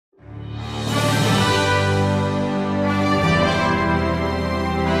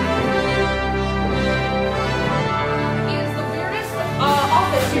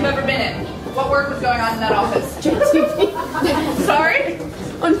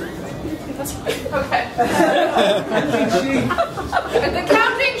The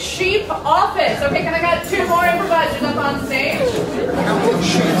counting sheep office. Okay, can I get 2 more improvisers up on stage? The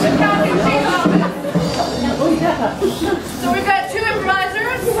counting sheep office. So we've got 2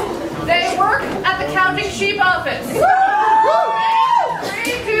 improvisers. They work at the counting sheep office. 3,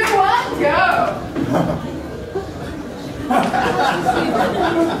 2, 1, go.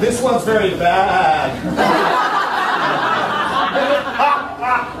 This one's very bad.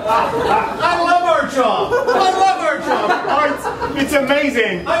 I love our job. I love our job. It's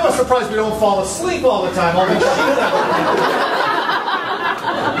amazing. I was surprised we don't fall asleep all the time. All the sheep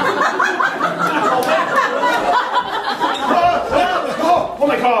Oh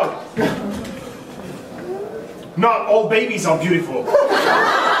my God. Not all babies are beautiful.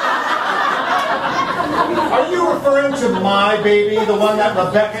 Are you referring to my baby, the one that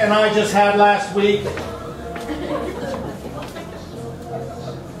Rebecca and I just had last week?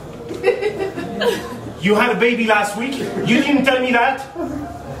 You had a baby last week? You didn't tell me that?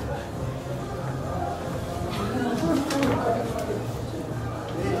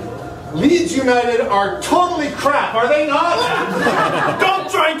 Leeds United are totally crap, are they not? Don't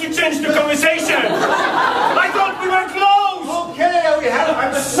try to change the conversation! I thought we were close! Okay,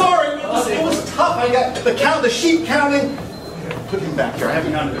 I'm sorry, it was tough. I got the sheep counting. Put him back here, I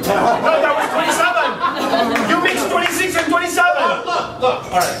haven't counted it. No, that was 27! You mixed 26 and 27! Look,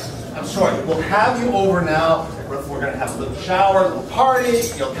 alright, I'm sorry. We'll have you over now. We're going to have a little shower, a little party.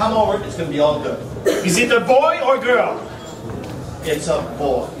 You'll come over, it's going to be all good. Is it a boy or girl? It's a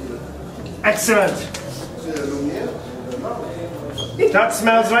boy. Excellent. That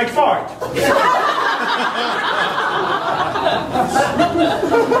smells like fart.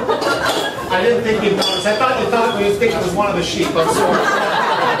 I didn't think you'd notice. I thought you'd think it was one of the sheep. I'm sorry.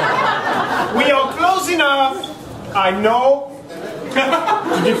 We are close enough. I know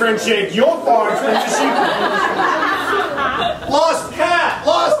to differentiate your fart from the sheep. Lost cat!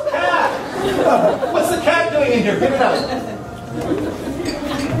 Lost cat! What's the cat doing in here? Get it out.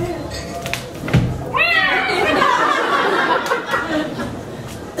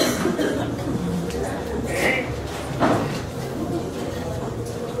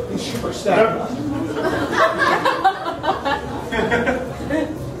 These sheep are stacked.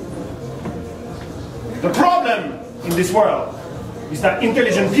 The problem in this world is that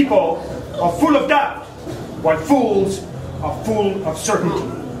intelligent people are full of doubt, while fools are full of certainty.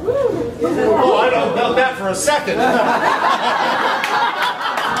 Oh, I don't doubt that for a second.